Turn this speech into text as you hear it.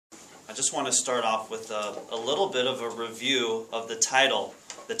I just want to start off with a little bit of a review of the title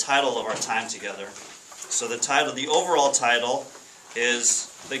of our time together. So the overall title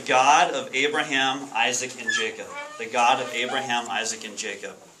is The God of Abraham, Isaac, and Jacob. The God of Abraham, Isaac, and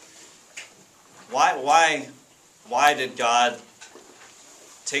Jacob. Why did God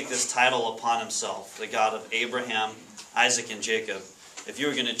take this title upon himself? The God of Abraham, Isaac, and Jacob. If you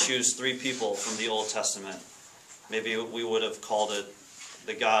were going to choose three people from the Old Testament, maybe we would have called it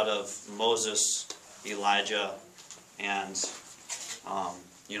the God of Moses, Elijah, and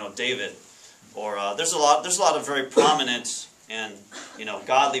David. Or there's a lot of very prominent and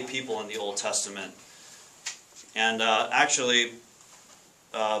godly people in the Old Testament. And actually,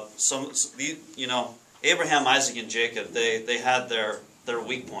 Abraham, Isaac, and Jacob, they had their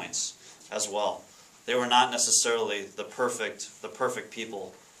weak points as well. They were not necessarily the perfect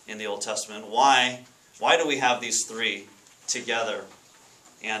people in the Old Testament. Why do we have these three together?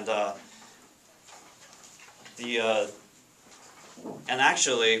 And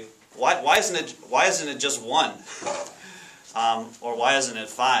actually, why isn't it just one? Or why isn't it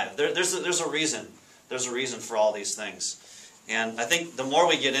five? There's a reason. There's a reason for all these things. And I think the more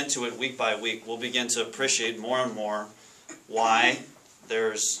we get into it week by week, we'll begin to appreciate more and more why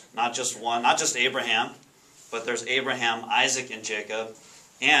there's not just one, not just Abraham, but there's Abraham, Isaac, and Jacob,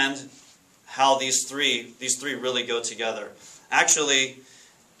 and how these three really go together. Actually,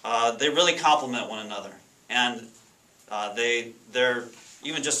 they really complement one another, and they're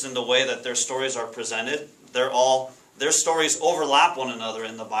even just in the way that their stories are presented. Their stories overlap one another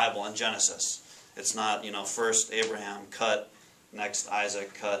in the Bible in Genesis. It's not first Abraham cut, next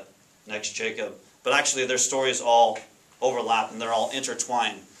Isaac cut, next Jacob, but actually their stories all overlap and they're all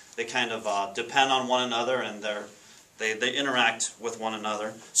intertwined. They kind of depend on one another, and they interact with one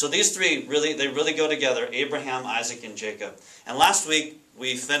another. So these three really go together: Abraham, Isaac, and Jacob. And last week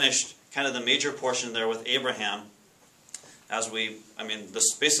we finished kind of the major portion there with Abraham.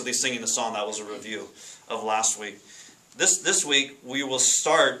 Basically singing the song. That was a review of last week. This week we will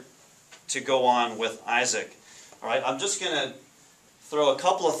start to go on with Isaac. All right, I'm just going to throw a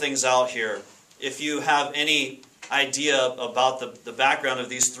couple of things out here. If you have any idea about the background of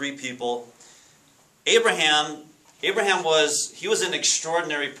these three people, Abraham was an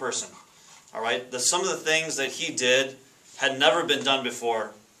extraordinary person. All right, some of the things that he did had never been done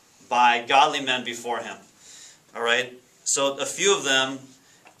before by godly men before him. All right, so a few of them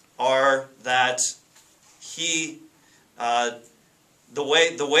are that the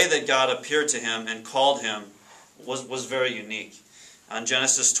way that God appeared to him and called him was very unique. On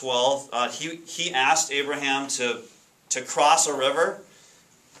Genesis 12, he asked Abraham to cross a river,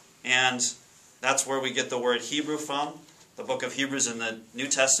 and that's where we get the word Hebrew from, the book of Hebrews in the New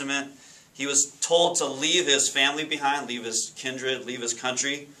Testament. He was told to leave his family behind, leave his kindred, leave his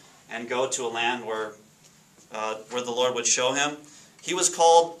country, and go to a land where the Lord would show him. He was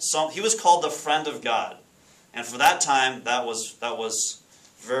called the friend of God, and for that time, that was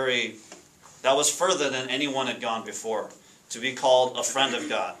further than anyone had gone before. To be called a friend of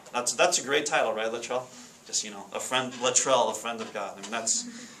God. That's a great title, right, Latrell? Just a friend, Latrell, a friend of God. That's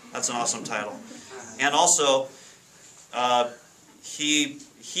an awesome title. And also, he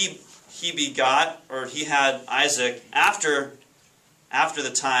begot, or he had Isaac after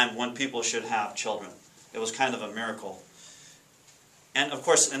the time when people should have children. It was kind of a miracle. And of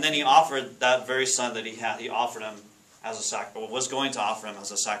course, and then he offered that very son that he had. He offered him as a sacrifice. Was going to offer him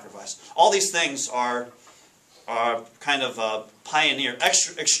as a sacrifice. All these things are kind of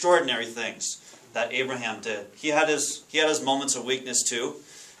extraordinary things that Abraham did. He had his moments of weakness too,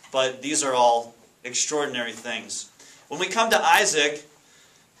 but these are all extraordinary things. When we come to Isaac,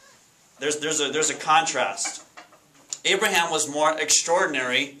 there's a contrast. Abraham was more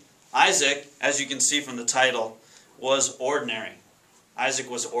extraordinary. Isaac, as you can see from the title, was ordinary. Isaac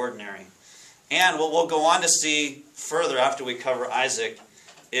was ordinary. And what we'll go on to see further after we cover Isaac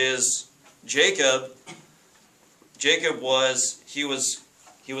is Jacob. Jacob was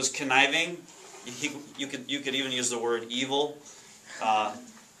conniving. You could even use the word evil.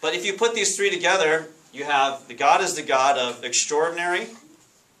 But if you put these three together, you have God is the God of extraordinary,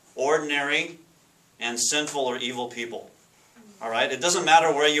 ordinary, and sinful or evil people. All right? It doesn't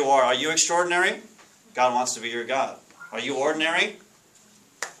matter where you are. Are you extraordinary? God wants to be your God. Are you ordinary?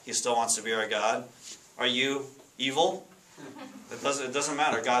 He still wants to be our God. Are you evil? It doesn't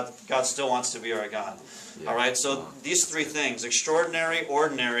matter. God still wants to be our God. Yeah. All right. So these three things: extraordinary,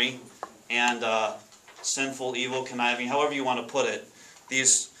 ordinary, and sinful, evil, conniving. However you want to put it, they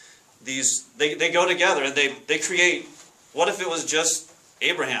go together and they create. What if it was just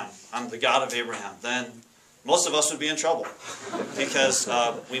Abraham? I'm the God of Abraham. Then most of us would be in trouble because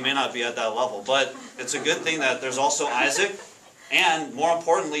we may not be at that level. But it's a good thing that there's also Isaac and, more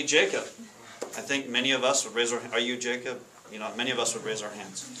importantly, Jacob. I think many of us would raise our hands. Are you Jacob? You know, many of us would raise our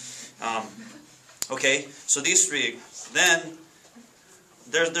hands. Okay, so these three. Then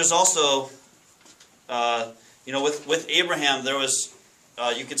there's also, you know, with Abraham, there was,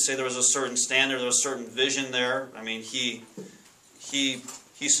 you could say there was a certain standard, there was a certain vision there. I mean, he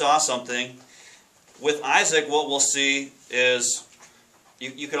saw something. With Isaac, what we'll see is,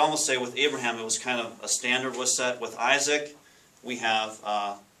 you could almost say with Abraham, it was kind of a standard was set. With Isaac, we have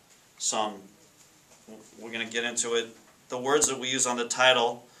we're going to get into it, the words that we use on the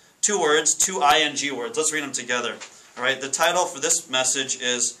title. 2 words, 2 ing words. Let's read them together. All right, the title for this message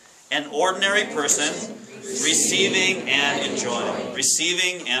is An Ordinary Person Receiving and Enjoying.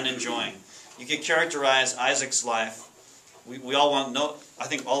 Receiving and enjoying. You could characterize Isaac's life. We all want to know, I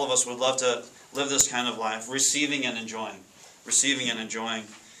think all of us would love to live this kind of life. Receiving and enjoying. Receiving and enjoying.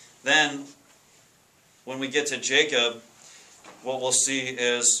 Then, when we get to Jacob, what we'll see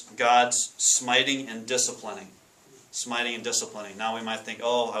is God's smiting and disciplining. Smiting and disciplining. Now we might think,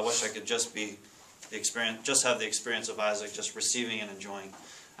 oh, I wish I could just have the experience of Isaac, just receiving and enjoying.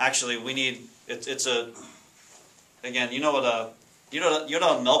 Actually, we need, again, you know what a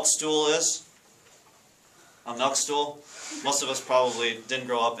milk stool is? A milk stool? Most of us probably didn't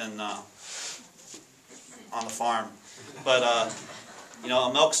grow up on the farm. But, you know,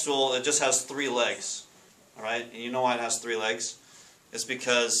 a milk stool, it just has 3 legs. All right? And you know why it has 3 legs? It's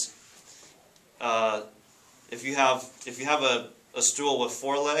because if you have a stool with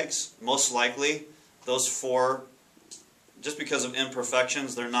 4 legs, most likely those 4, just because of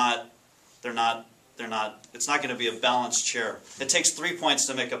imperfections, it's not going to be a balanced chair. It takes 3 points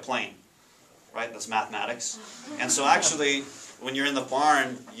to make a plane, right? That's mathematics. And so actually, when you're in the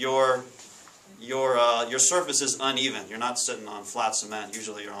barn, your surface is uneven. You're not sitting on flat cement.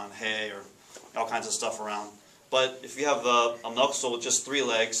 Usually you're on hay or all kinds of stuff around. But if you have a milk stool with just 3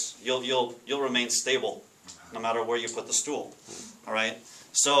 legs, you'll remain stable no matter where you put the stool. All right.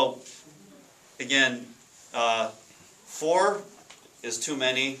 So again, 4 is too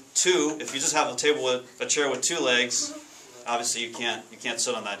many. 2, if you just have a chair with 2 legs, obviously you can't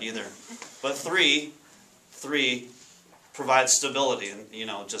sit on that either. But 3 provides stability, and you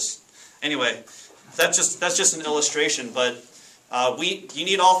know, just anyway, that's just an illustration. But you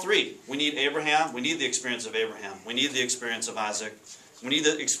need all 3. We need Abraham. We need the experience of Abraham. We need the experience of Isaac. We need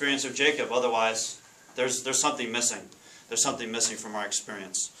the experience of Jacob. Otherwise, there's something missing. There's something missing from our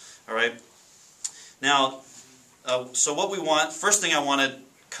experience. All right. Now, so what we want, first thing I want to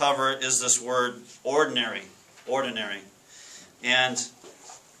cover is this word ordinary. Ordinary. And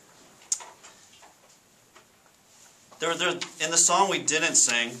there in the song we didn't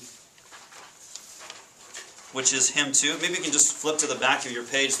sing, which is hymn 2. Maybe you can just flip to the back of your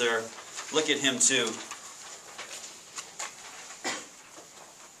page there. Look at hymn 2.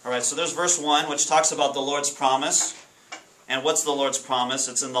 All right, so there's verse 1, which talks about the Lord's promise. And what's the Lord's promise?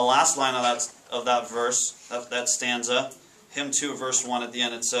 It's in the last line of that verse, that stanza. Hymn 2, verse 1 at the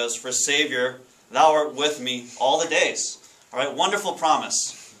end, it says, "For Savior, thou art with me all the days." All right, wonderful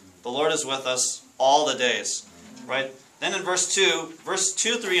promise. The Lord is with us all the days. Right? Then in verse 2,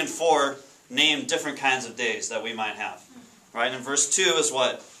 3, and 4 name different kinds of days that we might have. Right? And verse 2 is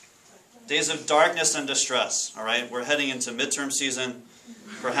what? Days of darkness and distress. All right? We're heading into midterm season.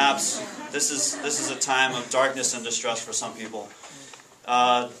 Perhaps this is a time of darkness and distress for some people.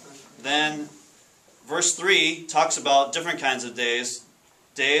 Then verse 3 talks about different kinds of days.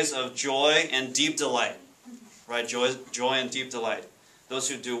 Days of joy and deep delight. Right? Joy and deep delight. Those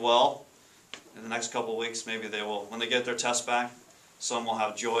who do well, in the next couple of weeks, maybe they will, when they get their test back, some will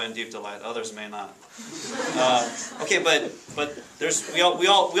have joy and deep delight. Others may not. Okay, but we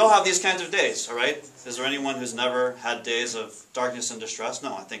all have these kinds of days. All right. Is there anyone who's never had days of darkness and distress?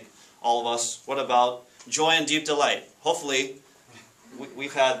 No, I think all of us. What about joy and deep delight? Hopefully,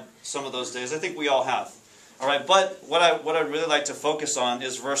 we've had some of those days. I think we all have. All right. But what I'd really like to focus on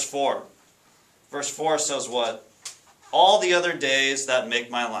is verse 4. Verse 4 says what? All the other days that make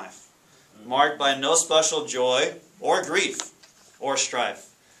my life, marked by no special joy or grief or strife.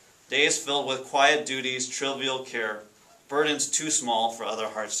 Days filled with quiet duties, trivial care, burdens too small for other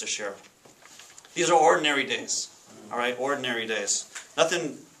hearts to share. These are ordinary days. All right, ordinary days.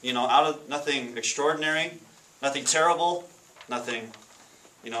 Nothing, nothing extraordinary, nothing terrible, nothing,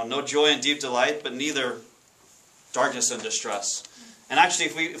 no joy and deep delight, but neither darkness and distress. And actually,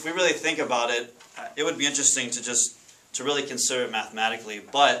 if we really think about it, it would be interesting to really consider it mathematically,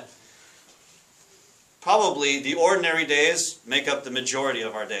 but probably the ordinary days make up the majority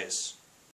of our days.